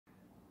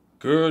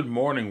Good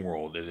morning,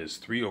 world. It is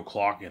 3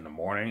 o'clock in the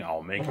morning.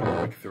 I'll make a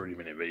quick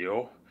 30-minute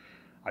video.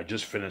 I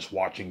just finished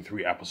watching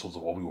 3 episodes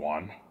of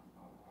Obi-Wan.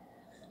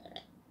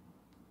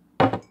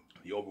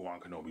 The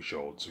Obi-Wan Kenobi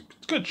show. It's a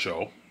good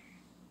show.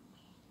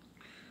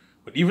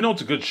 But even though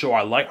it's a good show,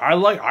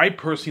 I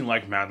personally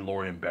like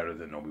Mandalorian better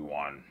than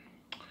Obi-Wan.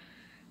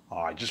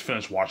 I just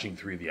finished watching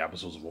 3 of the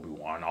episodes of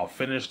Obi-Wan. I'll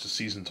finish the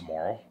season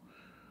tomorrow.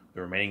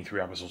 The remaining 3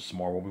 episodes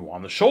tomorrow of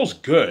Obi-Wan. The show's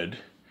good.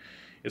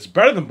 It's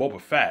better than Boba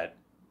Fett.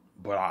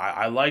 But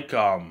I like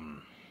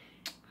Mandalorian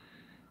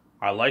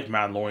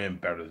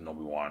better than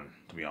Obi-Wan,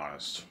 to be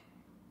honest.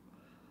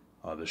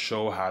 The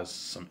show has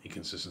some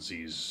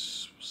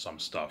inconsistencies, some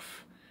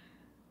stuff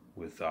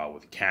with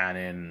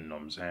canon, you know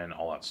what I'm saying,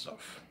 all that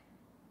stuff.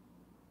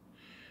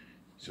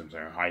 See what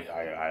I'm saying?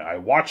 I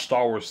watched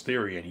Star Wars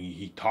Theory, and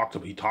he talks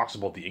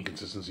about the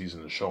inconsistencies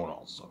in the show and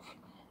all that stuff,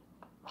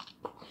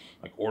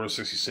 like Order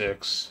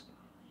 66.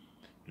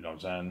 You know what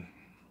I'm saying?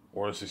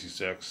 Order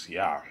 66,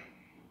 yeah.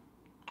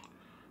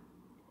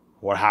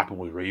 What happened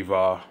with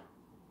Reva?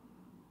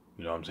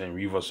 You know what I'm saying?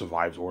 Reva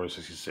survives Order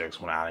 66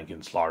 when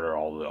Anakin slaughtered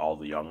all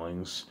the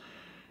younglings.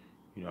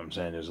 You know what I'm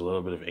saying? There's a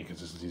little bit of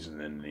inconsistencies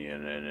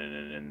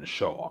in the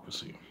show,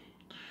 obviously.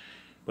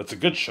 But it's a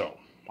good show.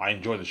 I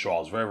enjoyed the show. I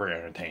was very, very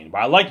entertained. But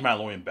I like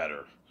Mandalorian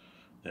better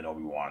than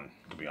Obi-Wan,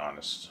 to be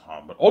honest.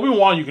 But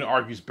Obi-Wan, you can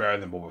argue, is better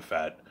than Boba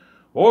Fett.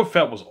 Boba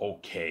Fett was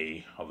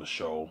okay of a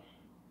show.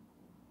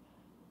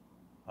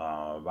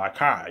 But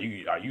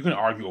you can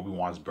argue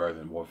Obi-Wan's better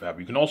than Boba Fett. But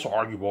you can also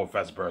argue Boba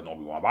Fett's better than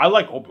Obi-Wan. But I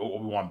like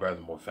Obi-Wan better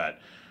than Boba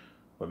Fett.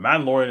 But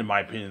Mandalorian, in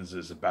my opinion,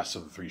 is the best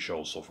of the 3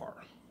 shows so far.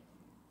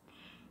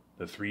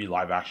 The 3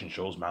 live-action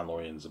shows,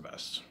 Mandalorian is the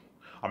best.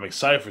 I'm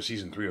excited for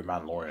Season 3 of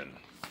Mandalorian.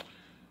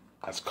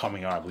 That's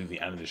coming out, I believe,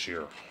 the end of this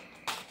year.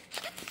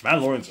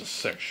 Mandalorian's a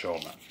sick show,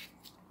 man.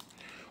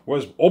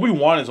 Whereas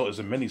Obi-Wan is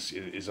a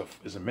mini-series.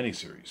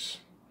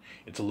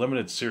 It's a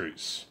limited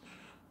series.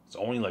 It's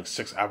only like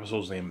 6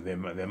 episodes. They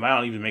might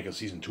not even make a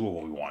season 2 of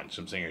Obi-Wan.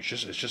 So I'm saying it's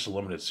just a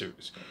limited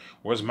series.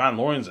 Whereas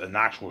Mandalorian's an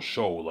actual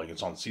show, like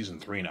it's on season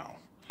 3 now.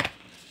 You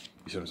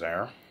see what I'm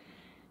saying?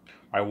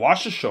 I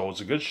watched the show. It's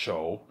a good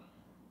show,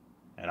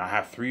 and I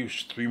have three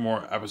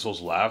more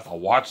episodes left. I'll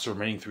watch the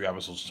remaining 3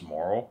 episodes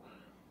tomorrow,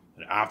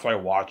 and after I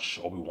watch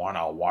Obi-Wan,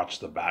 I'll watch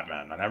the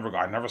Batman. I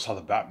never saw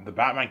the Batman. The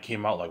Batman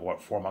came out like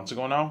what, 4 months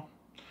ago now?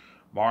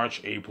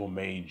 March, April,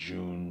 May,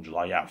 June,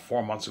 July. Yeah,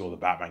 4 months ago the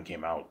Batman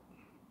came out.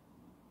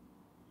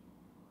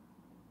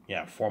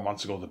 Yeah, 4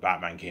 months ago the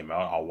Batman came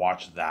out. I'll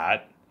watch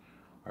that.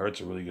 I heard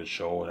it's a really good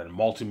show. And then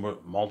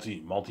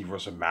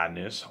Multiverse of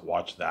Madness. I'll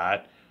watch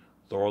that.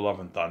 Thor: Love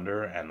and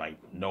Thunder, and like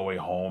No Way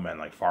Home, and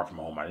like Far From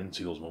Home. I didn't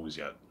see those movies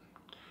yet.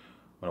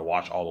 I'm gonna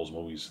watch all those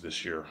movies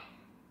this year.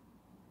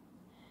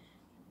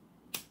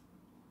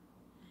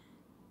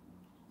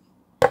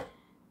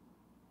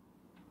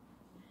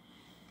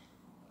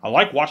 I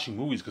like watching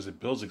movies because it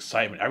builds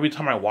excitement. Every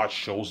time I watch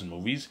shows and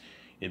movies,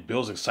 it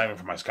builds excitement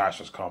for my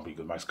Skystars company,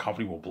 because my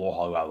company will blow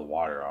Hollywood out of the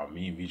water.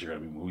 Me and VJ are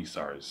gonna be movie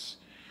stars.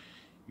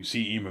 You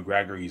see Ian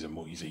McGregor, he's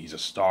a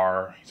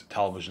star. He's a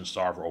television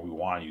star for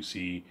Obi-Wan. You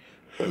see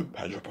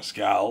Pedro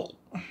Pascal,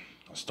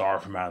 a star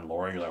for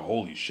Mandalorian. You're like,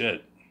 holy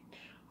shit!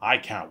 I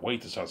can't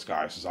wait to start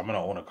Skystars. I'm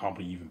gonna own a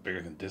company even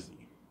bigger than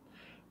Disney.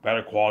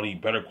 Better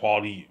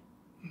quality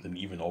than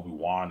even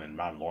Obi-Wan and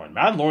Mandalorian.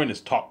 Mandalorian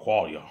is top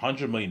quality.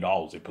 $100 million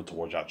they put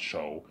towards that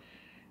show.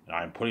 And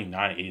I'm putting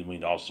 $80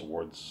 million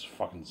towards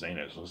fucking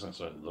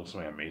Xenos. It looks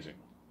like amazing.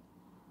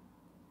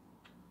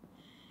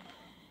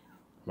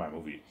 My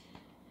movie.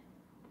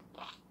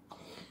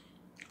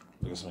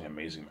 Looks like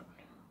amazing, man.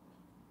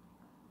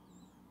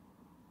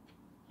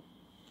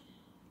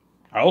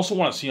 I also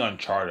want to see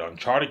Uncharted.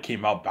 Uncharted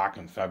came out back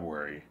in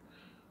February.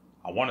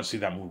 I want to see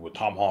that movie with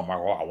Tom Holland.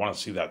 I want to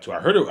see that too. I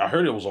heard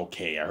it was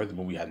okay. I heard the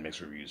movie had mixed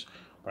reviews,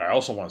 but I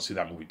also want to see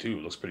that movie too.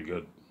 It looks pretty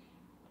good.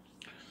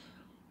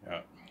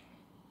 Yeah.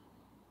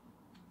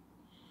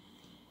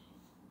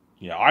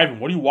 Yeah, Ivan,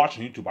 what do you watch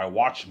on YouTube? I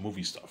watch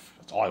movie stuff.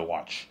 That's all I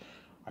watch.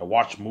 I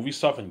watch movie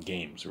stuff and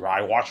games.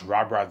 I watch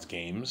Brad's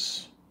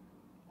games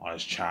on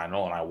his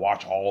channel, and I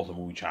watch all of the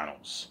movie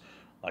channels.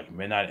 Like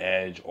Midnight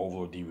Edge,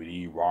 Overlord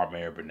DVD, Rob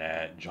Mayer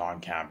Burnett, John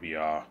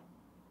Campea,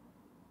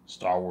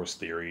 Star Wars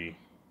Theory.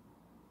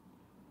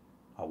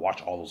 I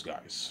watch all those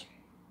guys.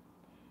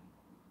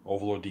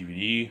 Overlord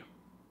DVD.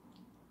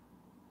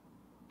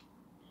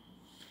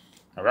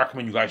 I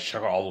recommend you guys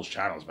check out all those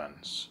channels, man.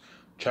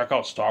 Check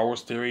out Star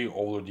Wars Theory,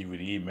 Overlord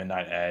DVD,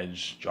 Midnight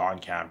Edge, John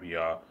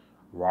Campea,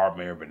 Rob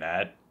Mayer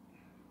Burnett.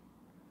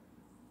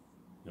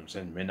 You know what I'm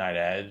saying? Midnight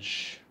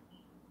Edge.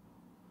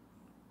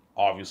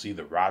 Obviously,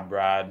 the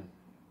Brad.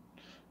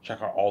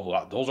 Check out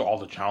those are all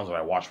the channels that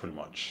I watch pretty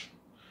much.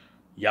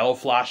 Yellow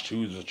Flash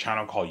too. There's a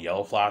channel called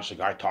Yellow Flash. The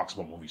guy talks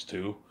about movies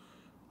too.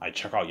 I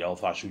check out Yellow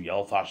Flash too.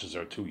 Yellow Flash is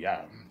there too.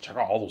 Yeah, check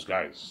out all those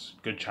guys.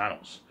 Good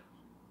channels.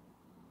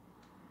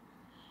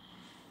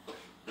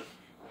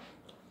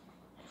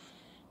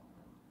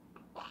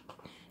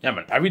 Yeah,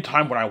 man. Every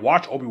time when I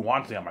watch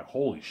Obi-Wan today, I'm like,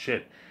 holy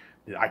shit.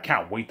 I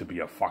can't wait to be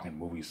a fucking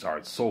movie star.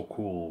 It's so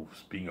cool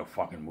being a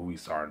fucking movie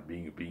star and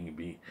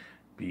being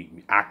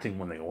acting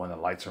when the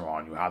lights are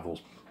on. You have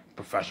those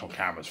professional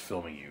cameras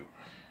filming you.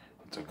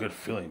 It's a good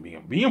feeling.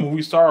 Being a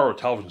movie star or a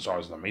television star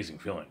is an amazing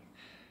feeling.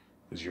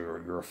 Because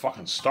you're a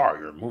fucking star.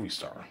 You're a movie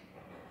star.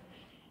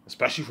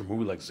 Especially for a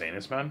movie like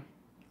Zanus, man.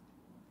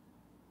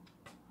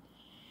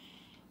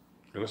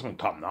 You're something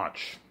top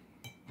notch.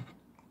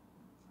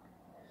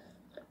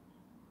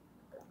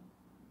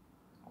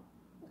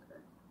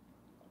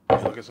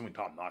 Look at something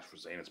top notch for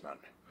Zanus, man.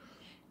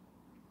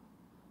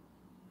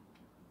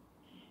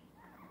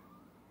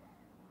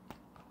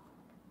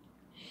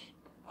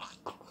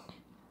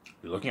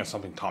 You're looking at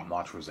something top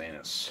notch for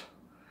Zanus.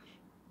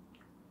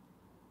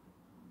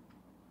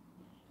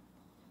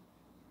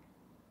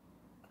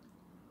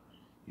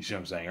 You see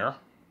what I'm saying here?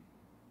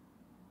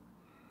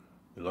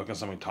 You're looking at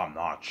something top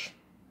notch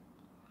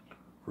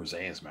for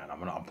Zanus, man.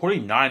 I'm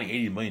putting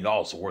 $80 million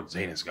towards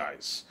Zanus,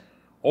 guys.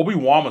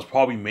 Obi-Wan was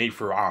probably made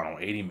for, I don't know,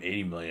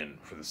 80 million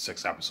for the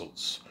 6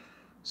 episodes.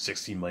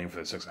 60 million for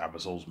the 6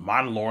 episodes.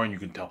 Mandalorian, you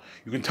can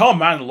tell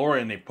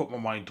Mandalorian they put more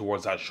money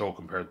towards that show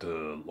compared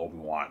to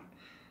Obi-Wan.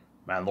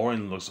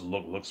 Mandalorian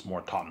looks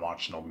more top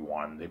notch than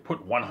Obi-Wan. They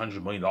put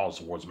 $100 million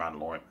towards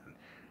Mandalorian.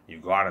 You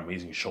got an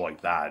amazing show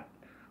like that.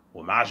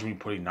 Well, imagine me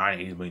putting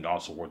 $80 million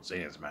towards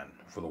Zanus, man.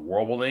 For the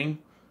world building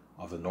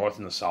of the North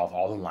and the South,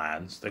 all the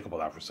lands. Think about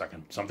that for a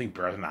second. Something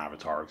better than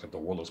Avatar, except the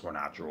world looks more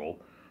natural.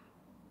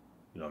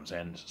 You know what I'm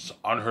saying? It's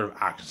unheard of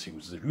action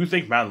sequences. If you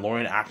think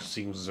Mandalorian action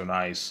sequences are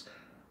nice,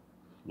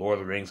 Lord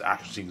of the Rings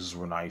action sequences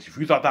were nice, if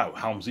you thought that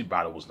Helm's Deep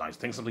battle was nice,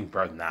 think something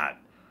better than that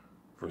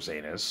for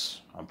Zanus.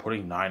 I'm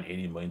putting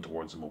 $980 million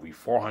towards the movie,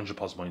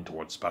 $400+ million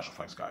towards special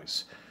effects,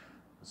 guys.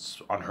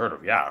 It's unheard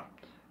of, yeah.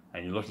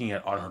 And you're looking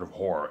at unheard of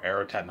horror.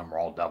 Aratat and them are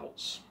all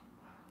devils.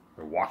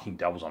 They're walking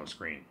devils on the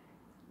screen.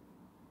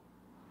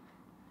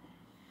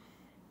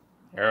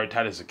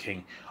 Aratat is a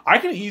king. I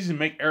can easily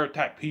make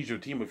Aratat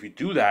PG-13, but if you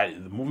do that,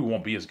 the movie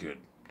won't be as good.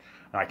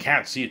 And I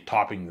can't see it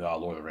topping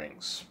Lord of the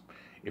Rings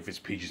if it's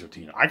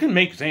PG-13. I can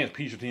make Zanus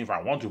PG-13 if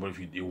I want to, but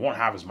it won't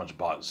have as much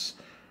buzz.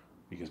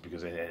 Because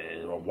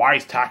why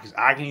is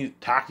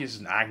Takis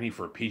and Agony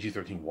for a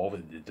PG-13 wolf?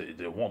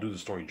 It won't do the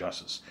story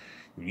justice.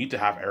 You need to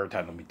have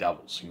Aratat and be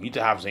devils. You need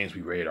to have Zanus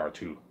be rated R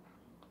too.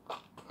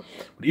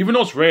 But even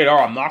though it's rated R,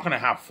 I'm not going to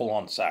have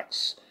full-on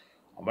sex.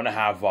 I'm going to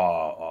have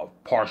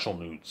partial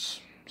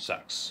nudes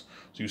sex.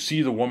 So you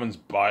see the woman's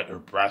butt or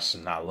breasts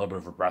and not a little bit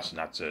of her breast and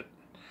that's it.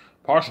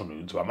 Partial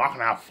nudes, but I'm not going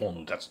to have full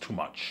nudes. That's too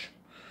much.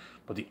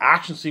 But the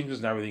action sequences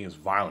and everything is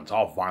violent. It's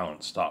all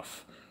violent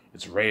stuff.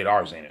 It's rated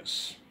R,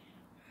 Zanus.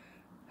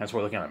 That's why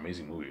we're looking at an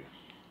amazing movie.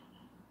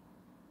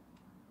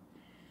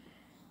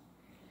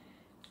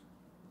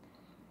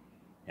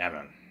 Yeah,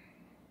 man.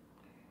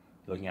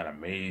 Looking at an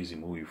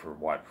amazing movie for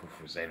what?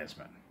 For Zanus,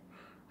 man.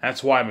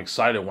 That's why I'm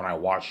excited when I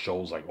watch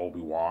shows like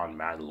Obi-Wan,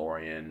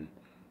 Mandalorian,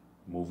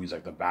 movies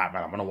like The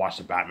Batman. I'm going to watch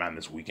The Batman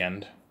this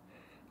weekend.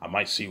 I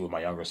might see it with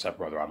my younger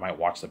stepbrother. I might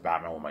watch The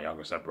Batman with my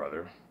younger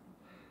stepbrother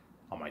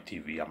on my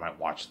TV. I might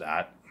watch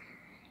that.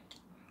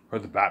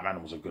 Heard The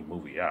Batman was a good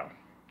movie, yeah.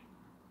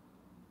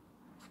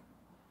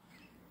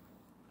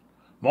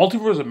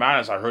 Multiverse of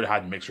Madness, I heard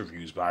had mixed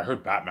reviews, but I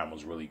heard Batman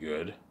was really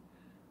good.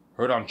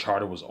 Heard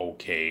Uncharted was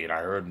okay, and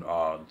I heard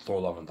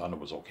Thor: Love and Thunder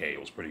was okay. It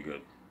was pretty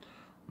good.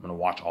 I'm gonna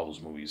watch all those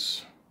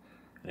movies,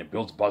 and it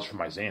builds buzz for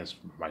my Zanus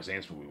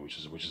movie,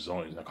 which is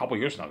only in a couple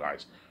years now,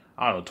 guys.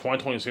 I don't know,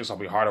 2026. I'll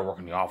be hard at work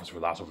in the office for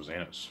Last of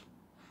Zanus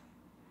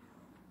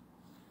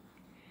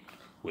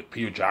with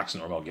Peter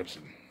Jackson or Mel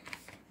Gibson.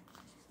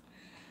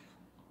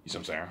 You see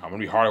what I'm saying? I'm gonna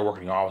be hard at work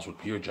in the office with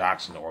Peter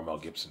Jackson or Mel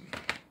Gibson.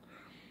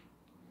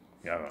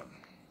 Yeah, man.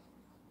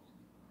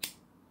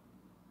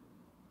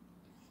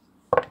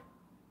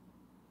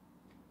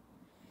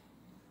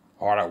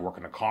 Hard at work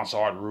in the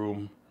console art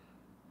room,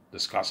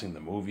 discussing the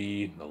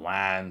movie, the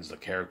lands, the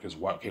characters.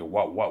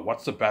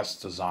 What's the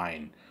best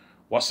design?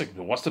 What's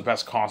the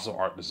best console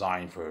art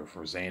design for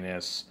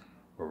Zanus,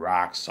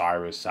 Barak,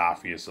 Cyrus,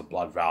 Saphius, the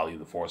Blood Valley,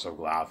 the Forest of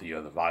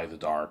Galathea, the Valley of the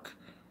Dark,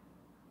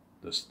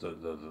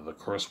 the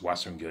cursed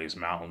Western Gilead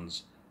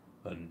Mountains,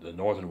 the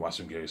northern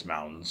Western Gilead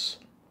Mountains,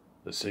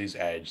 the city's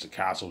edge, the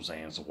castle of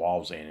Zanus, the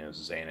wall of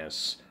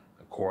Zanus,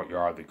 the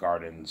courtyard, the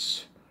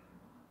gardens.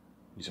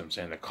 You see what I'm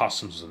saying? The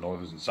customs of the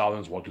Northerns and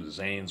Southerns. What do the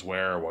Zanes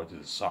wear? What do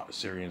the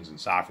Syrians and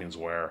Saphians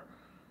wear?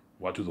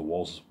 What do the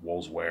wolves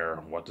wear?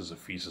 What does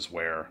Ephesus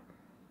wear?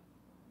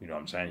 You know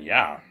what I'm saying?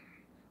 Yeah.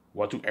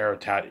 What do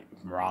Aratat,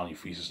 Morality,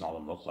 Ephesus, and all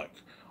them look like?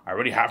 I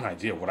already have an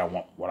idea of what I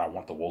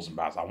want the wolves and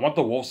bats. I want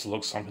the wolves to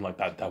look something like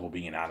that devil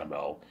being in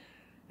Annabelle,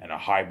 and a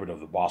hybrid of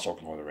the Boss Orc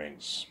and Lord of the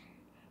Rings.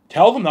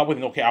 Tell them that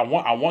with okay. I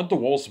want the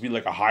wolves to be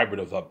like a hybrid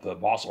of the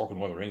Boss Orc and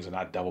Lord of the Rings, and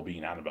that devil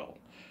being Annabelle.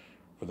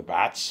 For the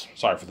bats.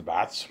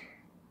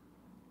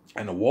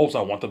 And the wolves,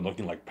 I want them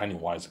looking like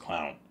Pennywise the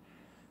Clown.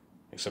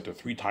 Except they're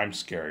 3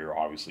 times scarier,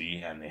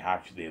 obviously, and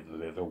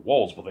they're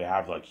wolves, but they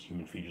have like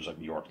human features like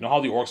the orcs. You know how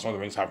the orcs in Lord of the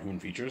Rings have human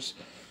features?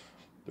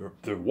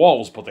 They're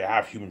wolves, but they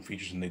have human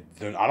features, and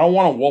I don't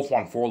want a wolf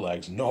on 4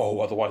 legs. No,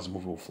 otherwise the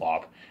movie will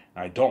flop.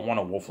 And I don't want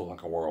a wolf look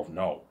like a werewolf.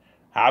 No,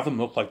 have them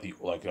look like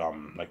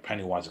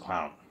Pennywise the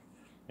clown.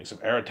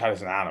 Except Eretad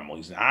is an animal.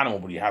 He's an animal,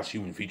 but he has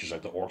human features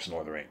like the orcs in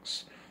Lord of the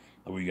Rings.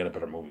 That way you get a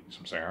better movie. You know what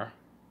I'm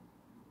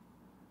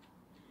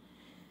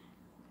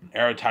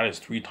saying? Eretad is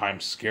 3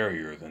 times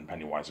scarier than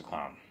Pennywise the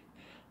clown.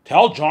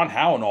 Tell John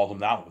Howe and all of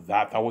them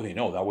that way they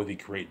know. That way they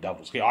create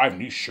devils. Okay,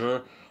 Ivan, you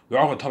sure? They're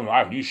all gonna tell me,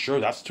 Ivan, you sure?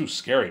 That's too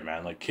scary,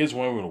 man. Like, kids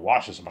won't be able to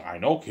watch this. I'm like, I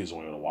know kids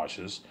won't be able to watch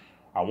this.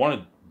 I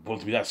wanted both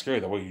to be that scary.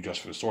 That way you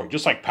just for the story.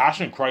 Just like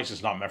Passion and Christ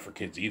is not meant for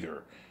kids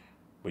either.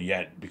 But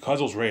yet, because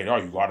it was rated R,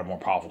 you got a more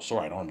powerful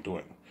story. I know what I'm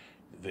doing.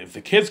 If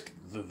the kids,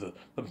 the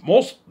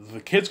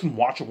kids can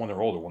watch it when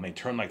they're older. When they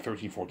turn like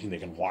 13, 14, they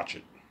can watch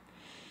it.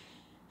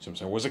 See what I'm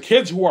saying? Whereas the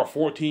kids who are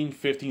 14,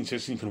 15,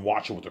 16 can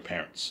watch it with their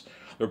parents.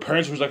 Their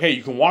parents was like, hey,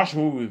 you can watch a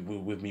movie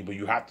with me, but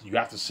you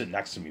have to sit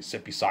next to me,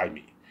 sit beside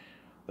me.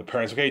 The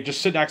parents, okay,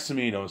 just sit next to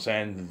me, you know what I'm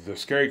saying? They're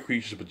scary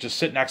creatures, but just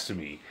sit next to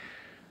me.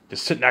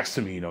 Just sit next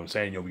to me, you know what I'm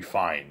saying? You'll be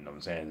fine, you know what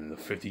I'm saying? And the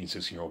 15,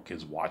 16-year-old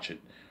kids watch it.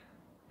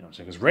 You know what I'm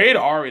saying? Because rated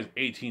R is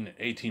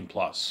 18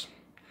 plus.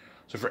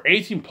 So for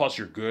 18 plus,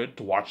 you're good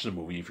to watch the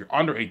movie. If you're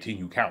under 18,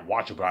 you can't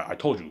watch it. But I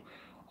told you,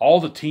 all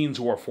the teens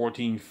who are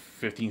 14,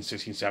 15,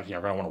 16, 17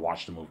 are going to want to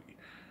watch the movie.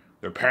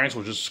 Their parents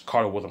will just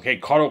cuddle with them. Hey,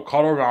 cuddle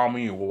around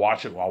me. We'll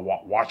watch it.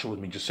 Watch it with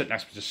me. Just sit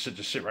next.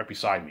 Just sit right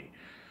beside me.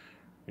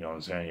 You know what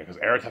I'm saying? Yeah,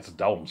 because Eric has to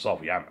devil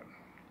himself. Yeah, man.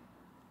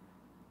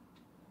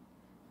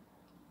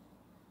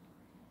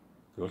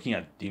 You're looking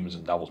at demons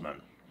and devils,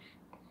 man.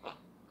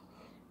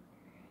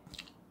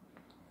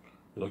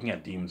 You're looking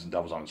at demons and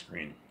devils on the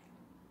screen.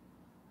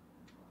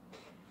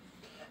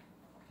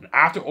 And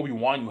after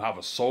Obi-Wan, you have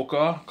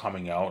Ahsoka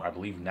coming out, I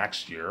believe,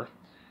 next year.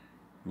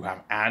 You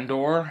have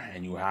Andor,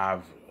 and you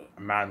have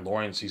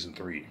Mandalorian Season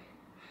 3,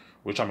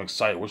 which I'm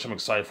excited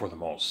for the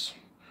most.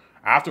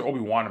 After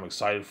Obi-Wan, I'm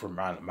excited for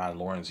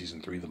Mandalorian Season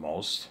 3 the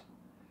most.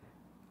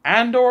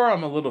 Andor,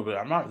 I'm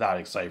not that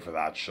excited for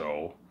that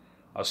show.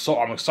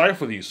 I'm excited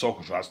for the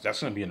Ahsoka show.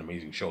 That's going to be an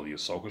amazing show, the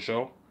Ahsoka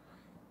show.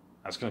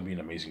 That's going to be an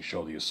amazing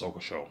show, the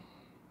Ahsoka show.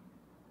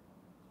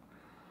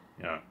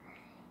 Yeah.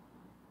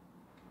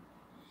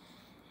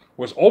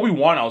 Whereas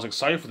Obi-Wan, I was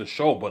excited for the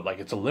show, but like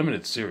it's a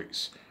limited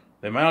series.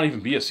 There might not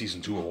even be a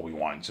season 2 of Obi-Wan. You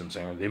know what I'm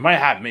saying? They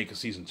might make a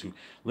season 2.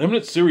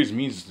 Limited series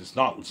means it's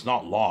not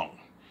long.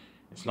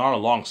 It's not a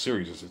long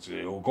series.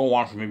 It will go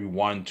on for maybe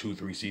 1, 2,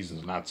 3 seasons,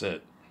 and that's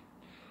it.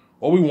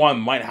 Obi-Wan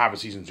might have a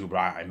season 2, but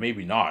I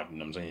maybe not. You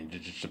know what I'm saying?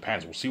 It just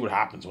depends. We'll see what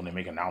happens when they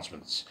make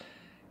announcements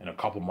in a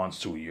couple months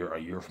to a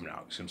year from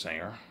now. You see what I'm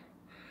saying?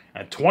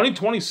 And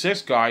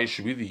 2026, guys,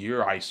 should be the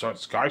year I start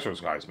Sky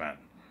Source, guys, man.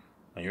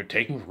 And you're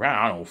taking for granted,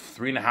 I don't know,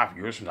 3.5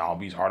 years from now, I'll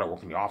be hard at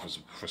work in the office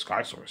for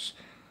Sky Source.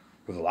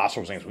 For the last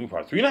Saints movie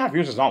part. 3.5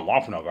 years is not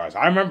long from now, guys.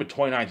 I remember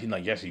 2019,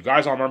 like, yes, you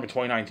guys all remember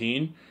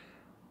 2019?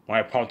 When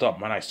I pumped up,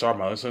 when I started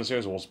my listening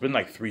series, well, it's been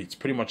like it's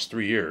pretty much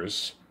 3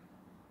 years.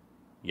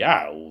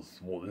 Yeah,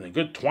 well, in a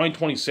good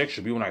 2026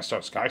 should be when I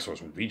start Sky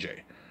Source with VJ.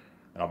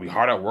 And I'll be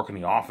hard at work in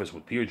the office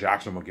with Peter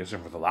Jackson and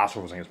McGibson for the last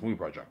Saints movie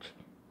project.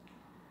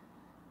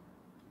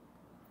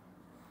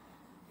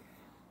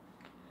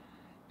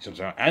 So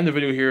I'm end the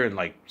video here in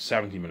like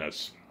 17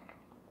 minutes.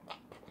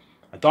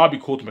 I thought it'd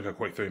be cool to make a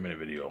quick 30-minute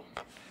video.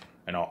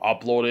 And I'll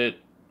upload it.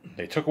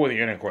 They took away the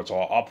internet cord, so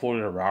I'll upload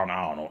it around,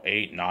 I don't know,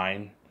 8,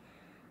 9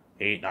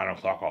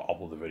 o'clock. I'll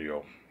upload the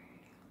video.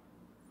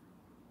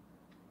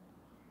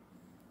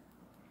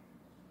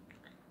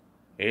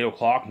 Eight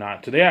o'clock.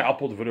 Today I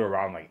upload the video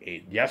around like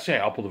 8. Yesterday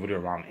I uploaded the video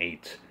around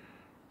 8.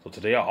 So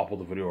today I'll upload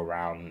the video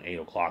around 8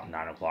 o'clock,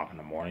 9 o'clock in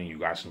the morning. You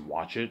guys can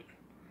watch it.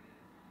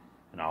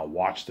 And I'll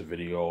watch the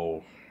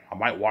video. I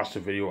might watch the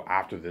video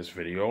after this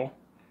video.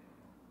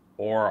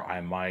 Or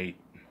I might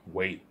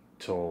wait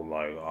till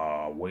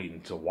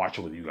watch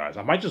it with you guys.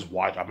 I might just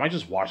watch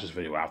this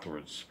video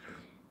afterwards.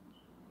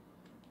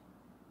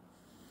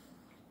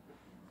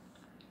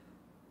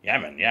 Yeah,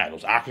 man, yeah,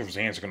 those actors for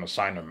Zanes are gonna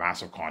sign their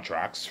massive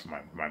contracts for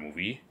my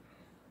movie.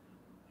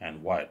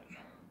 And what?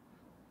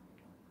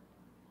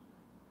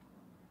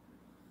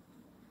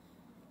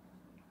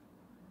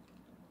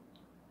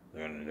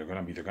 They're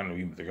gonna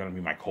be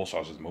my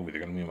co-stars in the movie.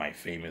 They're gonna be my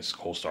famous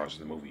co-stars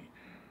in the movie.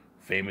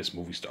 Famous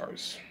movie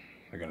stars.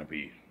 They're gonna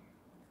be.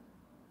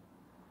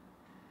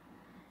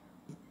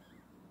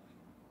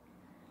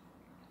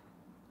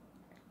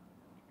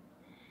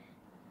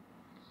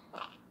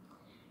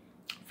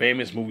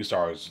 Famous movie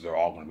stars, they're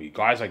all going to be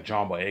guys like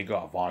John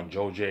Boyega, Yvonne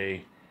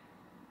Joje,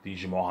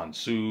 Djimon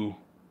Hounsou,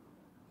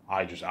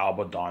 Idris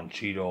Elba, Don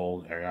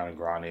Cheadle, Ariana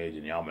Grande,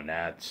 Danielle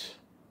Minette.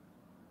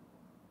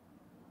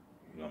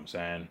 You know what I'm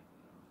saying?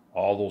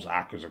 All those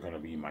actors are going to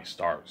be my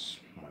stars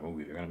in my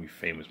movie. They're going to be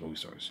famous movie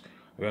stars.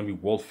 They're going to be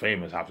world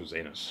famous after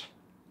Zanus.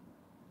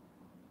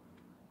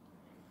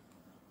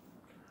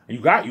 And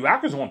you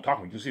actors don't want to talk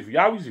to me. You see, if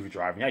you're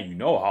driving, yeah, you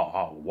know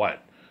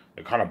what.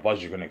 The kind of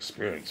buzz you're going to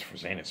experience for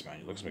Zanus, man.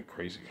 It looks a bit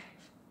crazy.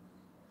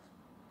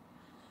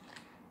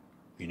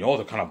 You know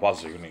the kind of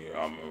buzz you're going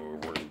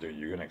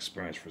to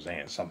experience for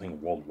Zanus.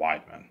 Something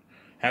worldwide, man.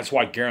 That's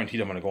why I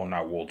guaranteed I'm going to go on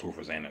that world tour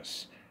for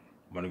Zanus.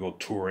 I'm going to go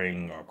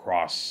touring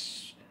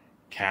across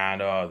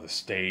Canada, the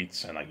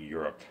States, and like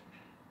Europe.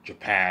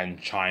 Japan,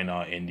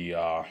 China,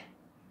 India,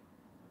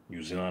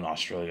 New Zealand,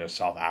 Australia,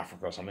 South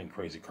Africa, something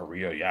crazy.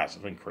 Korea, yeah,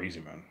 something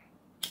crazy, man.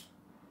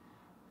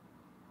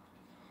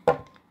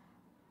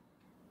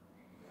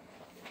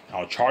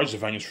 I'll charge the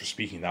venues for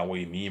speaking. That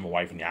way me and my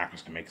wife and the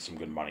actors can make some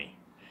good money.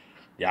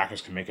 The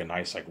actors can make a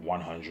nice like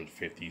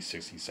 150,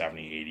 60,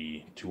 70,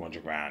 80,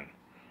 200 grand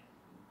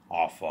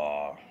off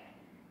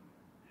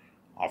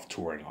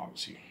touring,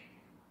 obviously.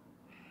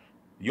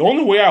 The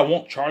only way I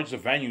won't charge the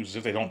venues is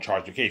if they don't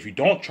charge. Okay, if you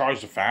don't charge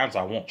the fans,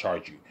 I won't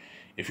charge you.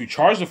 If you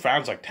charge the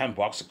fans like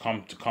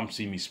 $10 to come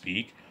see me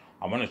speak,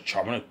 I'm gonna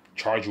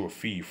charge you a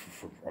fee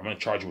I'm gonna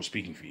charge you a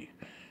speaking fee.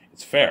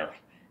 It's fair.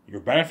 You're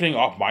benefiting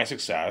off my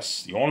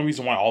success. The only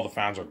reason why all the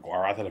fans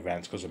are at that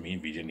event is because of me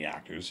and VJ and the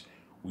actors.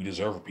 We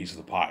deserve a piece of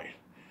the pie.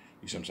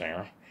 You see what I'm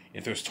saying?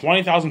 If there's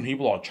 20,000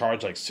 people, I'll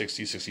charge like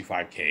 60,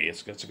 65K.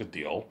 It's a good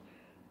deal.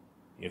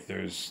 If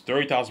there's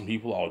 30,000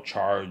 people, I'll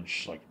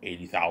charge like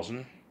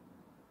 80,000.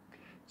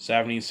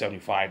 70,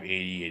 75,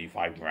 80,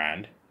 85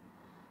 grand.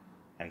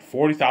 And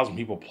 40,000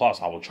 people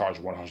plus, I will charge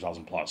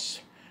 100,000 plus.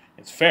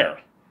 It's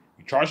fair.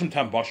 You charge them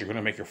 $10, you're going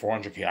to make your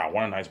 400K. I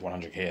want a nice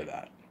 100K of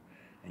that.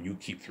 And you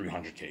keep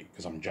 300K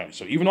because I'm generous.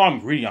 So even though I'm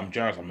greedy, I'm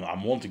generous.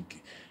 I'm willing to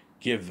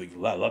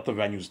let the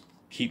venues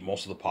keep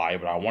most of the pie,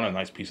 but I want a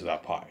nice piece of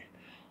that pie.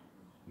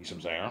 You see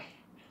what I'm saying?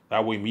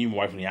 That way, me, my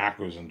wife, and the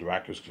actors and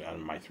directors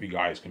and my 3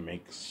 guys can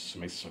make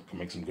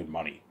some good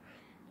money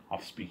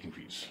off speaking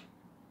fees.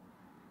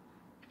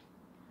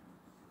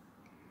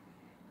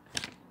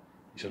 You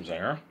see what I'm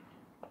saying?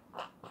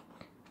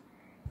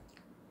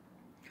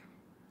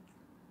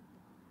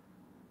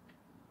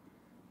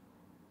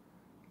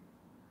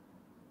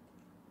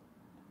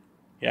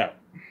 Yeah.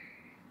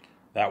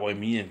 That way,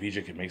 me and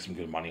VJ can make some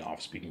good money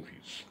off speaking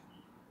fees.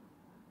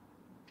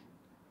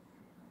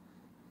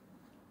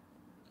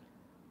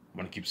 I'm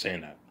going to keep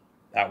saying that.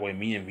 That way,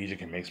 me and VJ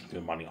can make some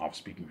good money off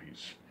speaking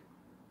fees.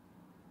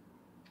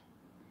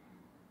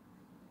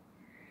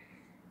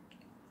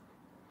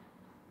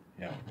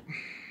 Yeah.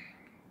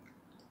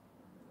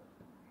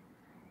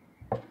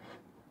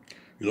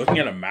 You're looking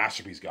at a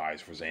masterpiece,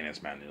 guys, for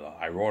Zanus, man.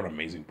 I wrote an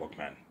amazing book,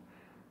 man.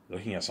 You're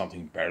looking at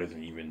something better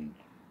than even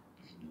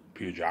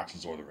Peter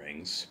Jackson's Lord of the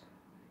Rings.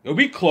 It'll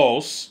be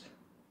close.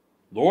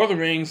 Lord of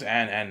the Rings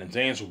and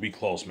Zanus will be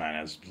close, man.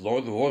 As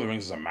Lord of the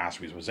Rings is a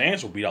masterpiece, but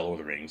Zanus will beat out Lord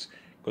of the Rings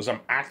because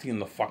I'm acting in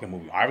the fucking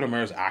movie. Ivan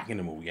Demir is acting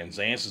in the movie, and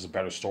Zanus is a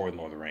better story than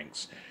Lord of the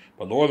Rings.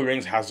 But Lord of the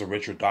Rings has the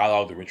richer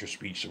dialogue, the richer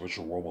speech, the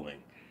richer world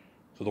building.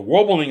 So the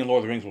world building in Lord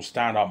of the Rings will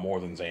stand out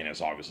more than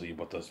Zanus, obviously,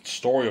 but the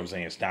story of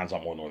Zanus stands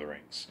out more than Lord of the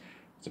Rings.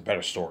 It's a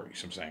better story, you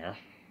see what I'm saying, huh?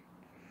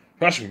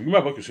 Trust me, read my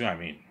book, you see what I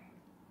mean.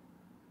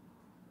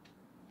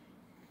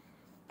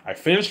 I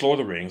finished Lord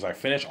of the Rings. I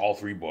finished all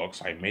 3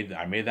 books. I made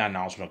that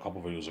announcement a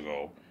couple videos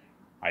ago.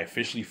 I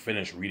officially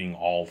finished reading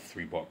all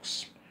 3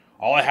 books.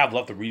 All I have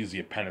left to read is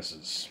the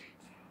appendices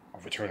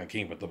of Return of the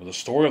King. But the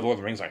story of Lord of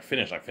the Rings, I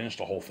finished. I finished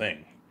the whole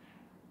thing.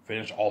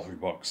 Finished all 3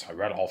 books. I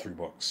read all 3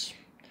 books.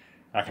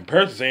 And I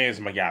compared it to Zanus,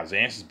 I'm like, yeah,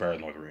 Zanus is better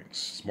than Lord of the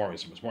Rings. It's more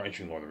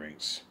interesting than Lord of the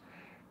Rings.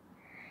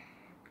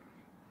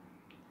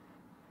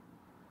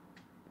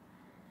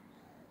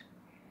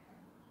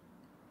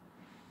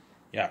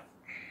 Yeah.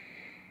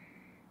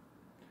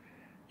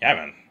 Yeah,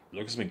 man.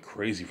 Look, it's been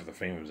crazy for the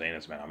fame of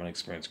Zanus, man. I'm going to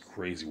experience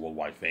crazy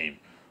worldwide fame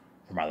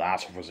for my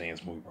last one for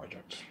Zanus movie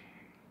project.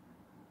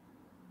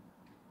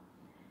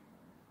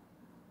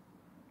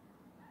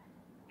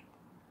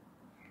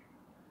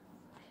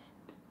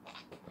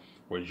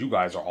 Whereas you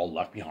guys are all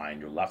left behind.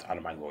 You're left out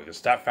of my glory. The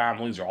Step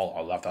families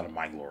are left out of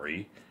my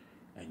glory.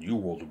 And you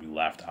will be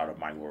left out of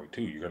my glory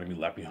too. You're going to be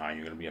left behind.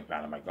 You're going to be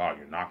abandoned by God.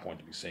 You're not going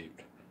to be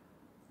saved.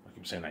 I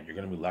keep saying that. You're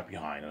going to be left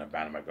behind and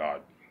abandoned by God.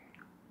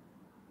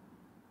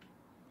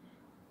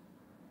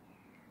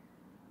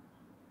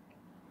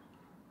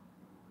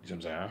 You see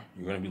what I'm saying?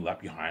 You're going to be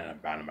left behind and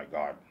abandoned by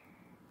God.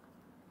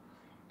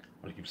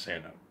 I'm going to keep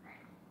saying that.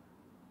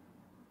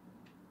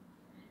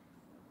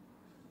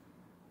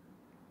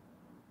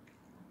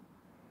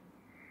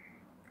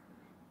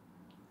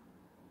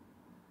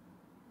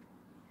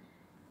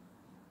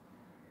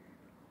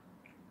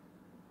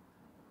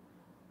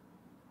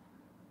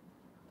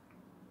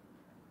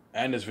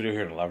 End this video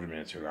here in 11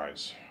 minutes here,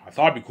 guys. I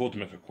thought it'd be cool to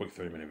make a quick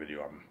 30-minute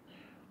video.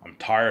 I'm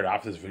tired.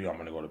 After this video, I'm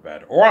going to go to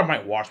bed. Or I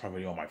might watch my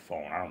video on my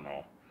phone. I don't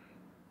know.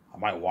 I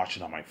might watch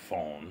it on my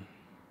phone.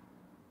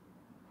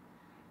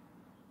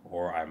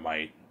 Or I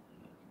might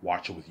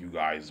watch it with you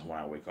guys when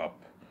I wake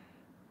up.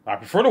 I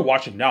prefer to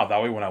watch it now.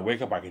 That way when I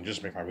wake up, I can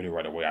just make my video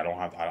right away. I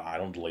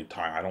don't delay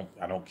time.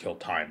 I don't kill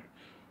time.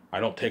 I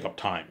don't take up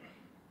time.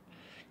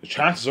 The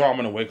chances are I'm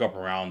going to wake up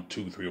around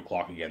 2, 3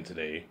 o'clock again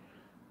today.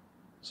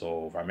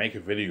 So if I make a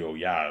video,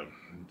 yeah,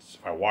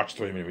 if I watch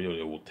a 30-minute video,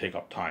 it will take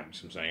up time. You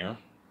see what I'm saying?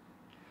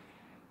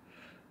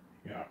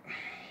 Yeah.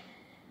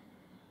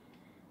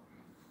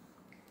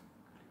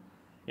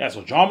 Yeah,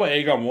 so John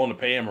Boyega, I'm willing to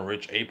pay him a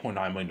rich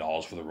 $8.9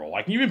 million for the role.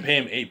 I can even pay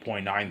him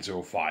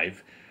 $8.905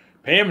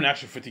 Pay him an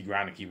extra 50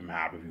 grand to keep him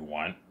happy if you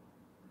want.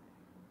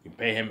 You can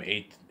pay him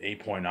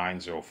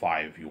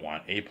 8.905 if you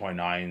want.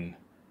 8.905,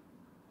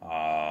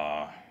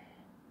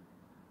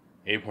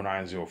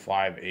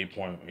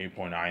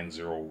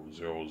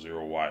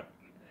 8.9000 what?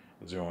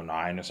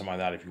 09 or something like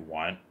that if you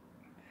want.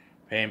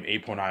 Pay him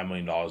 $8.9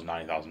 million,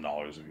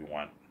 $90,000 if you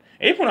want.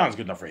 8.9 is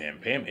good enough for him.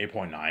 Pay him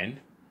 8.9.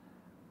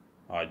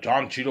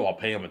 Don Cheadle, I'll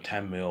pay him a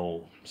 10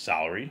 mil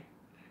salary.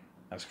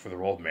 That's for the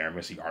role of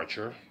Maramis, the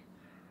Archer.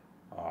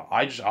 I'll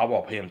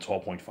pay him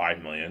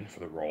 12.5 million for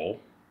the role.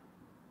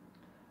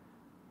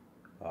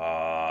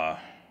 Ariana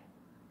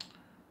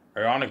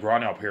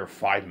Grande, I'll pay her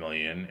 5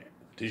 million.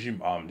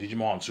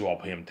 Digimon Sue, I'll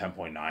pay him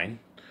 10.9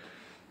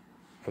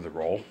 for the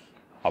role.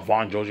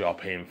 Von Joji, I'll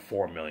pay him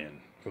 4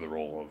 million for the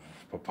role of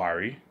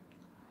Papyri.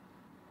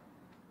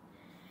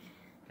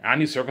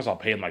 Andy Serkis, I'll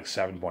pay him like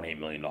 $7.8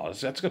 million.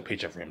 That's a good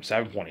paycheck for him.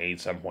 7.8,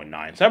 7.9.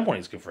 7.8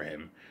 is good for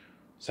him.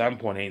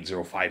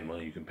 7.805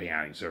 million you can pay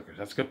Andy Serkis.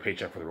 That's a good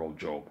paycheck for the role of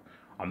Job.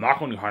 I'm not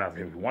going to hire for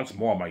him. If he wants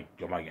more, I'm like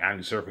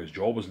Andy Serkis.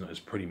 Job is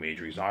pretty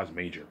major. He's not as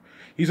major.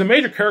 He's a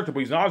major character, but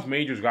he's not as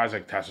major as guys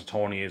like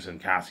Tessitonius and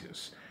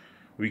Cassius.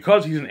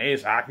 Because he's an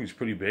A-list actor, he's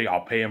pretty big.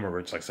 I'll pay him a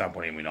rich like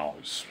 $7.8 million.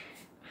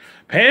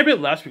 Pay him a bit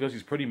less because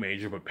he's pretty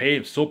major, but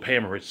still pay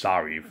him a rich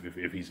salary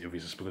because he's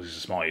a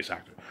small A-list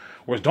actor.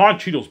 Whereas Don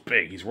Cheadle's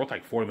big. He's worth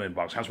like $40 million.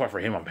 That's why for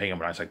him, I'm paying him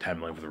a nice like $10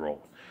 million for the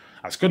role.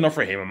 That's good enough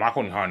for him. I'm not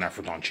going to hire that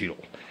for Don Cheadle.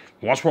 If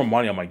he wants more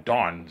money, I'm like,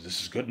 Don,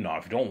 this is good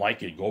enough. If you don't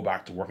like it, go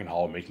back to working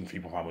Hollywood making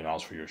 $3.5 million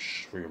for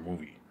your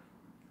movie.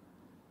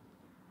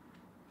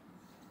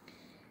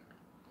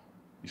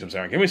 You see what I'm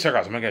saying? Give me a second,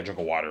 guys. I'm going to get a drink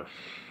of water.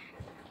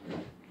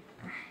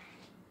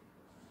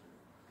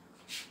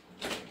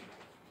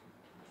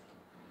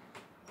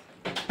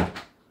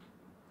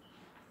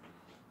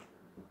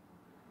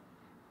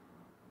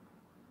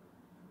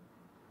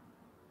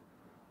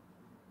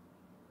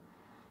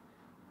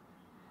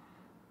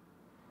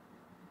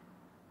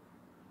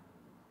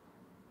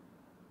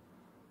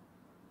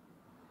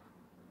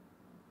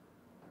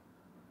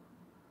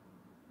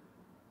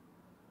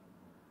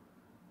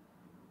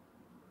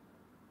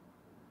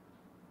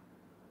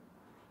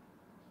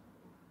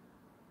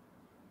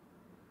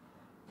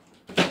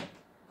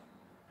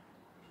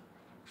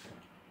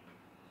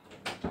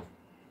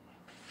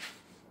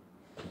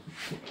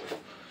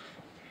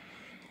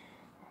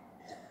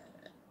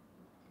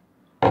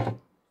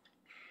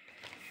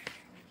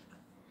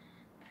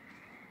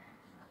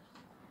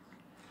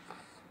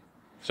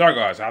 Sorry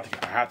guys, I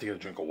have to get a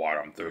drink of water.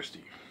 I'm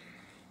thirsty.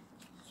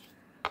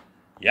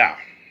 Yeah.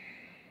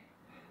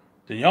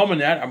 Danielle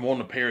Minette, I'm willing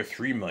to pay her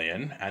 $3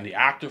 million, and the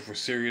actor for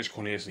Sirius,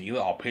 Cornelius, and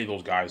Ela, I'll pay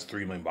those guys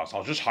 $3 million.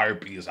 I'll just hire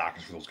B-list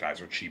actors for those guys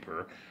who are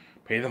cheaper.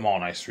 Pay them all a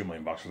nice $3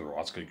 million for the role.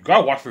 That's good. You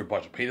gotta watch for your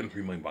budget. Pay them $3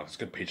 million. It's a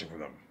good paycheck for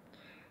them.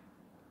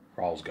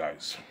 For all those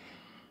guys.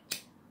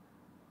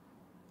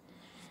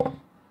 Alright,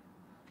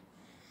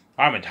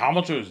 man. How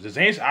much the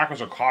Zane's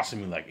actors are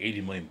costing me like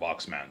 $80 million,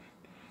 man.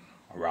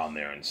 Around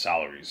there in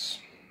salaries.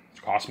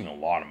 It's costing me a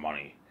lot of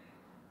money.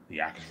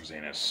 The actors for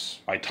Zanus.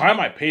 By the time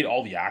I paid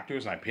all the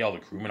actors and I pay all the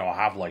crewmen, I'll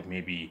have like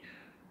maybe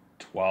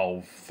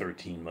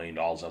 $12-13 million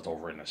left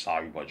over in the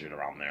salary budget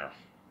around there.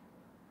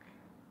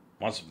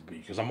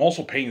 Because I'm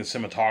also paying the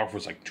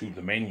cinematographers like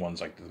the main ones,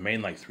 like the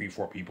main like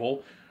 3-4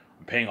 people.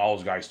 I'm paying all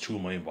those guys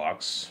 $2 million.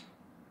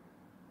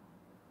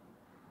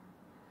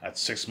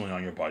 That's $6 million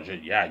on your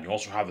budget. Yeah, and you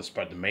also have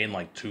the main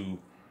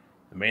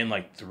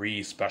like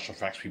 3 special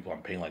effects people.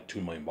 I'm paying like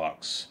 $2 million. You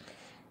see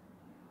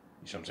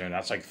what I'm saying?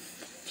 That's like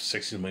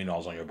 $16 million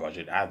on your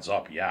budget. It adds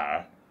up,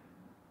 yeah.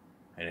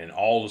 And then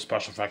all the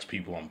special effects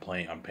people I'm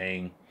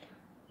paying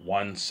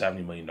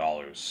 $170 million.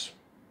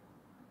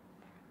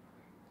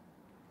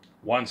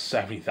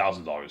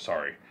 $170,000,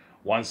 sorry.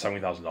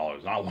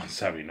 $170,000. Not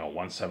 $170, no,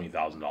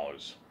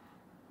 $170,000.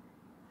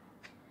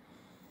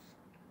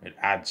 It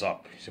adds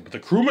up. But the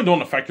crewmen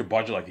don't affect your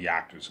budget like the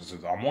actors.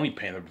 Because I'm only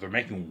paying, they're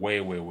making way,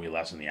 way, way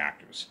less than the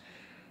actors.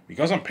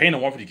 Because I'm paying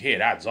them $150K,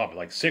 it adds up.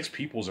 Like 6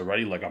 people is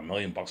already like $1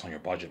 million on your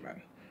budget,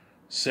 man.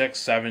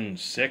 7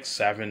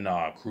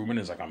 crewmen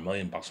is like $1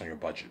 million on your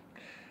budget.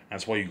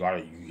 That's why you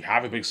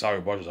have a big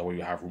salary budget. That way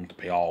you have room to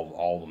pay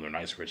all of them their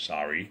nice rich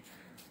salary.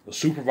 The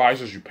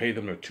supervisors, you pay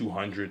them their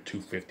 $200,000,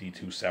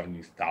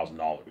 $250,000,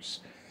 $270,000.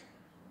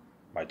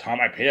 By the time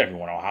I pay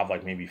everyone, I'll have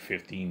like maybe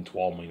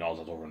 $15-12 million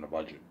left over in the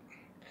budget.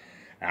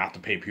 I have to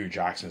pay Peter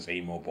Jackson's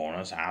 $8 million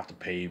bonus. I have to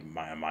pay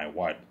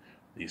the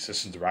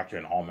assistant director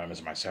and all members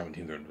of my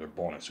 17 their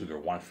bonus, too. Their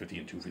 $150,000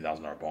 and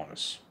 $250,000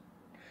 bonus.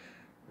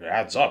 It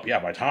adds up. Yeah,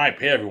 by the time I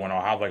pay everyone,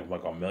 I'll have like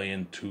 $1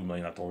 million, $2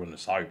 million left over in the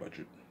salary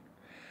budget.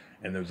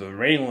 And the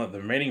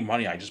remaining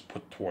money I just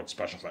put towards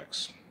special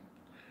effects.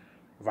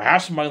 If I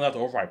have some money left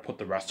over, I put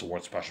the rest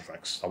towards special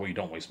effects. That way you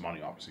don't waste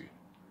money, obviously.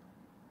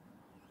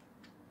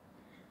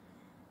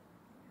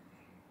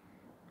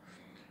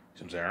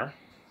 See what I'm saying?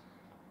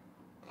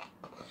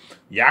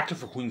 The actor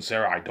for Queen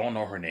Sarah, I don't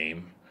know her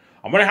name.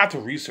 I'm gonna have to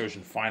research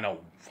and find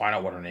out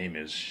what her name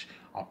is.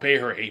 I'll pay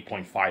her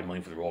 $8.5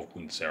 million for the role of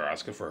Queen Sarah.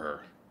 That's good for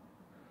her.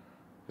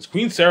 Because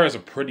Queen Sarah is a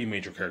pretty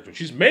major character.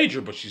 She's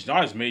major, but she's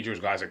not as major as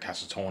guys like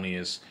Tessa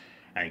Tonius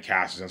and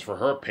Cassius. As for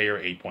her, pay her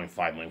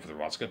 $8.5 million for the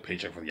role. It's a good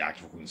paycheck for the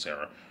actor for Queen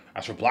Sarah.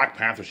 As for Black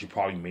Panther, she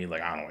probably made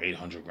like, I don't know,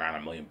 800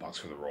 grand, $1 million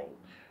for the role.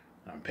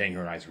 And I'm paying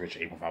her a nice rich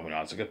 $8.5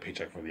 million. It's a good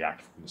paycheck for the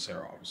actor for Queen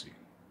Sarah, obviously.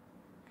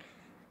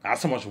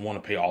 That's how much I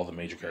want to pay all the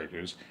major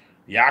characters.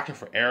 The actor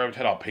for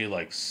Arrowhead, I'll pay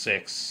like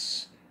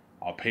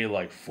I'll pay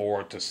like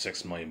 $4 to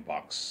 $6 million,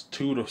 $2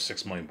 to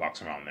 $6 million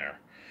around there.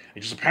 It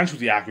just depends who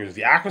the actor is. If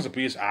the actor is the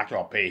biggest actor,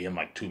 I'll pay him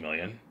like $2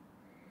 million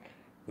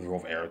for the role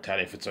of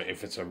Arrowhead. If it's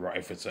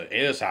a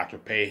A-list actor,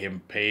 pay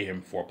him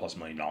 $4+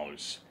 million, $4,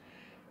 $5,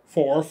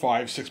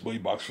 $6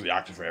 million for the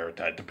actor for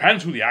Arrowhead.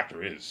 Depends who the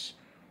actor is.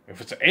 If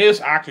it's an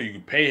A-list actor, you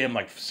can pay him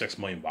like $6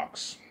 million.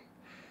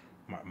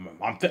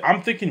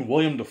 I'm thinking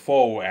William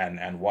Dafoe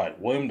and what?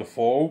 William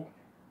Dafoe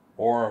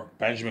or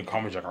Benjamin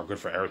Cumberbatch are good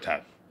for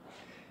Arrowhead.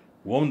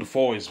 Willem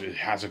Dafoe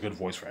has a good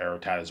voice for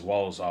Arrowhead, as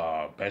well as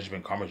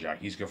Benjamin Cumberbatch.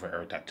 He's good for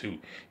Arrowhead too.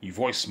 He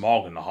voiced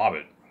Smaug in The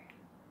Hobbit.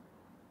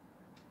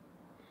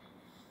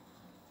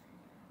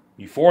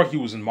 Before he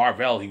was in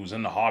Marvel, he was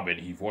in The Hobbit.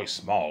 He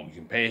voiced Smaug. You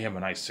can pay him a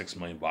nice $6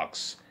 million.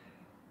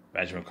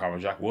 Benjamin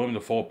Cumberbatch, Willem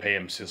Dafoe, pay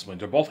him $6 million.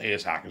 They're both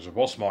A-list actors. They're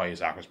both small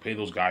A-list actors. Pay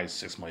those guys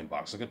 $6 million.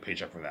 A good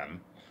paycheck for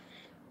them.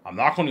 I'm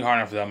not going to be hard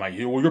enough for them. Like,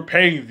 well, you're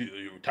paying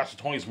Tessa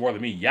Tonius more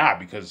than me. Yeah,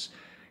 because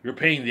you're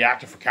paying the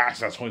actor for Cassius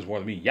Tessa Tonius more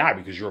than me. Yeah,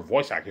 because you're a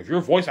voice actor. If you're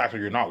a voice actor,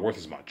 you're not worth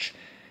as much.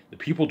 The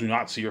people do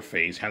not see your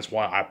face. Hence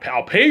why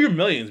I'll pay you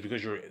millions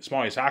because you're a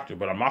smallest actor,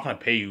 but I'm not going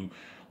to pay you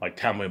like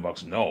 $10 million.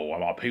 No,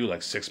 I'll pay you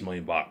like $6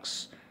 million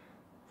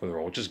for the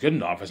role, which is good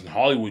enough. As in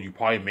Hollywood, you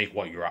probably make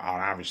what you're on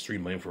average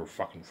 $3 million for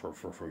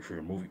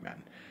your movie,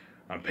 man.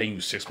 I'm paying you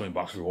 $6 million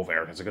for the role of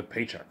Eric. That's a good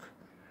paycheck.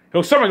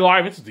 He'll sell me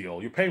live. It's a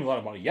deal. You're paying me a lot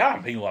of money. Yeah,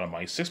 I'm paying you a lot of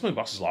money. $6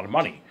 million is a lot of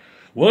money.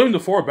 William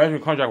Dafoe or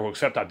Benjamin Cumberbatch will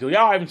accept that deal.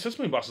 Yeah, Ivan, $6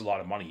 million is a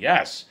lot of money.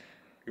 Yes.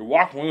 You're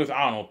walking away with,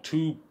 I don't know,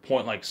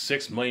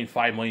 $2.6 million,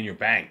 $5 million in your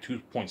bank,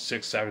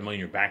 $2.67 million in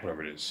your bank,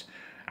 whatever it is,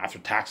 after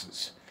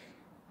taxes.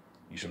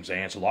 You see what I'm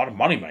saying? It's a lot of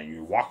money, man.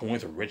 You're walking away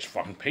with a rich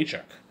fucking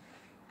paycheck.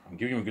 I'm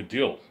giving you a good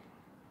deal.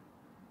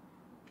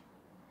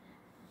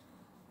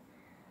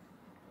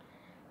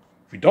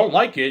 If you don't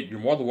like it, you're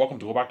more than welcome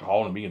to go back to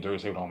Hollywood and be in 30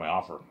 Seconds on my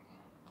offer.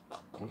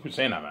 I'm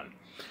saying that, man.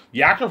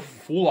 The actor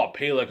for Fool, I'll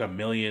pay like $1.5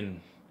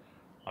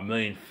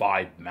 million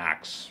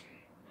max.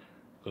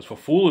 Because for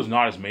Fool is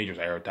not as major as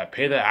Arrowhead.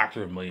 Pay the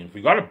actor $1 million. If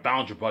you got to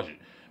balance your budget,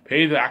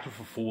 pay the actor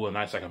for Fool a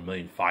nice like $1.5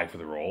 million for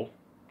the role.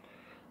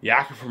 The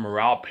actor for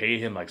Morale, pay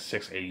him like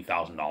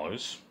 $680,000.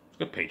 It's a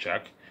good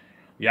paycheck.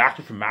 The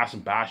actor for Mass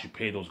and Bash, you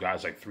pay those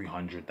guys like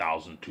 $300,000,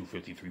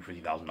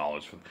 $250,000,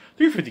 $350,000 for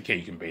 $350K.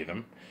 You can pay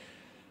them.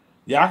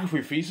 The actor for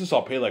Ephesus,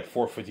 I'll pay like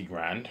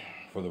 $450,000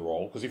 for the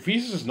role, because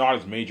Ephesus is not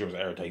as major as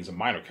Arrowhead. He's a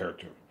minor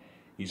character.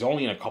 He's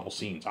only in a couple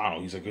scenes. I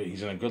don't know.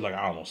 He's in a good like,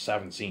 I don't know,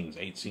 7 scenes,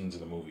 8 scenes in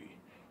the movie,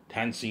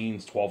 10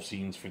 scenes, 12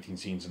 scenes, 15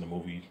 scenes in the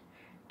movie,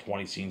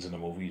 20 scenes in the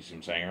movie. You see what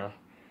I'm saying?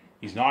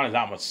 He's not in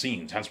that much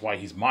scenes. Hence why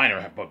he's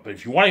minor. But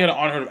if you want to get an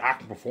unheard of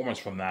acting performance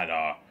from that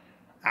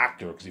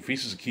actor, because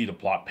Ephesus is key to the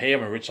plot, pay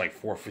him a rich like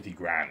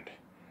 $450,000,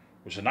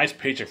 which is a nice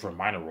paycheck for a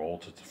minor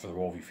role for the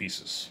role of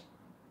Ephesus.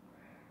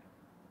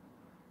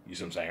 You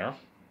see what I'm saying?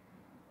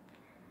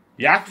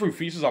 The actor for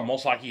Ephesus, I'll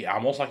most likely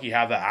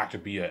have that actor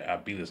be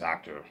a B-list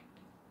actor.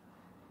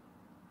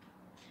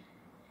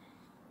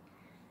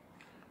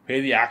 Pay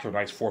the actor a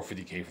nice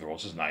 $450K for the role,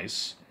 which is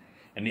nice.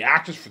 And the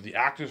actors for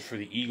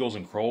the Eagles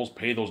and Crows,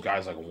 pay those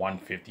guys like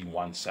 $150,000,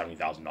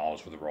 $170,000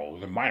 for the role.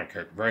 They're minor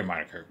characters, very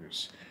minor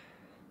characters.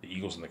 The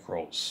Eagles and the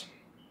Crows.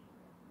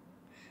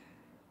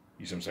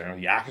 You see what I'm saying?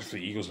 The actors for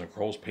the Eagles and the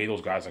Crows, pay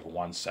those guys like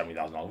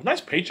 $170,000.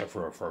 Nice paycheck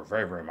for a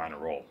very, very minor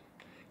role.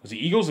 Because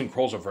the Eagles and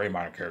Crows are very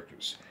minor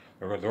characters.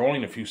 They're only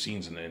in a few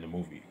scenes in the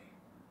movie.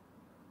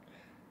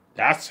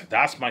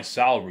 That's my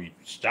salary.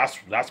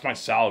 That's my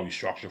salary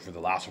structure for the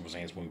Last of Us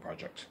movie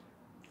project.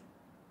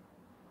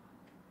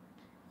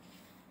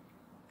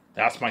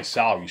 That's my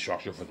salary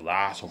structure for the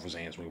Last of Us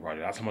movie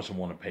project. That's how much I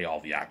want to pay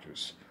all the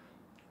actors.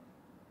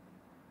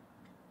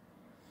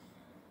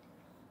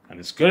 And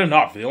it's good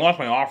enough. If they don't like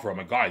my offer, I'm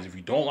like, guys, if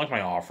you don't like my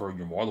offer,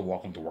 you're more than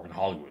welcome to work in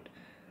Hollywood.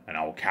 And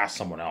I will cast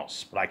someone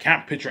else. But I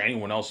can't picture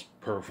anyone else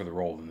for the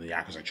role than the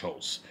actors I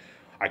chose.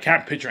 I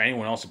can't picture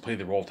anyone else to play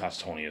the role of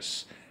Tessa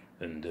Tonius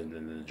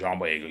than John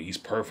Boyega. He's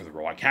per for the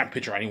role. I can't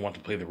picture anyone to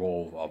play the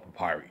role of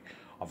Papyri.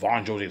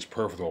 Yvonne Jose is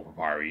per for the role of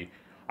Papyri.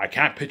 I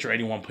can't picture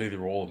anyone play the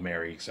role of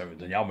Mary except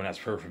Danielle Manette's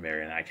per for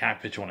Mary. And I can't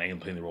picture anyone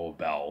playing the role of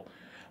Belle.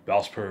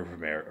 Belle's per for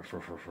Mary.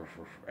 For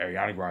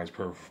Ariana Grande's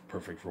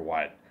perfect for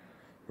what?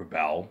 For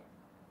Belle.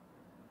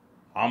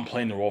 I'm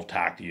playing the role of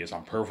Tactius.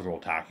 I'm per for the role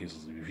of Tactius.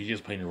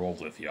 Vijay's playing the role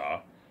of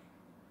Lithia.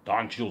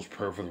 Don Cheadle's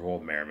per for the role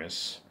of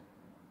Maramis.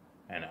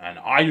 And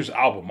Idris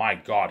Elba, my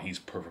God, he's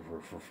perfect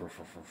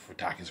for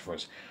Tactius for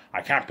us.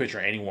 I can't picture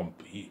anyone.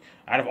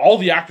 Out of all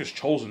the actors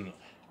chosen,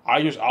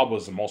 Idris Elba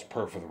is the most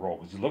perfect for the role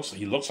because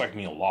he looks like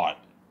me a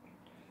lot.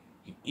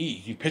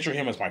 You picture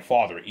him as my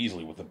father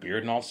easily with the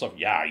beard and all that stuff.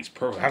 Yeah, he's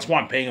perfect. That's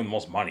why I'm paying him the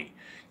most money.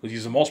 because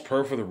he's the most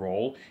perfect for the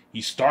role.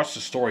 He starts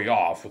the story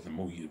off with the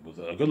movie with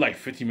a good like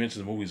 50 minutes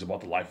of the movie is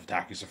about the life of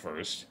Takis the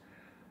First.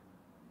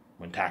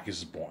 When Takis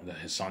is born,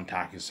 his son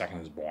Takis II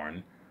is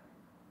born.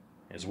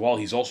 As well,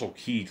 he's also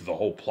key to the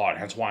whole plot.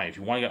 Hence why, if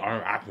you want to get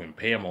Arnold Ackerman,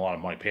 pay him a lot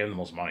of money. Pay him the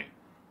most money.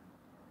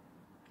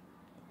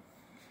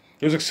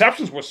 There's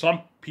exceptions where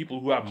some people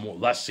who have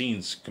less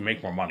scenes can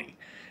make more money.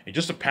 It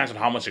just depends on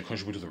how much they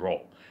contribute to the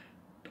role.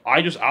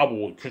 Idris Elba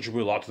will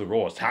contribute a lot to the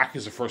role. As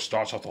Takis the First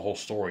starts off the whole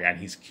story, and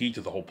he's key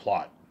to the whole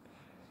plot.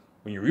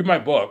 When you read my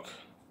book,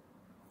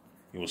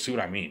 you will see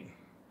what I mean.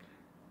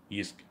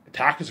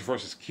 Takis the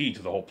First is key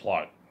to the whole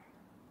plot.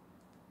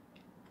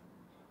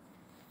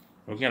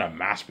 Looking at a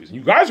masterpiece. And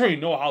you guys already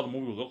know how the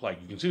movie will look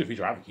like. You can see the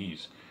feature. I have the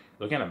keys.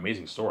 Looking at an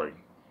amazing story.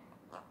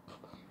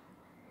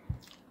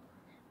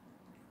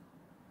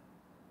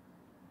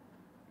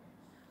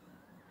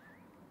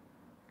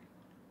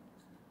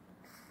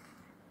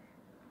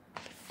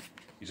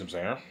 You see what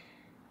I'm saying?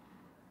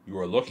 You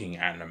are looking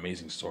at an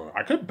amazing story.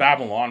 I could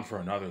babble on for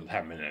another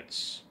 10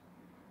 minutes.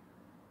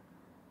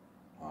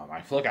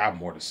 I feel like I have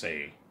more to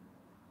say.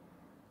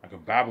 I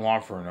could babble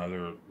on for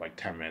another like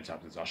 10 minutes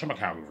after this. I'll show my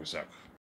camera for a sec.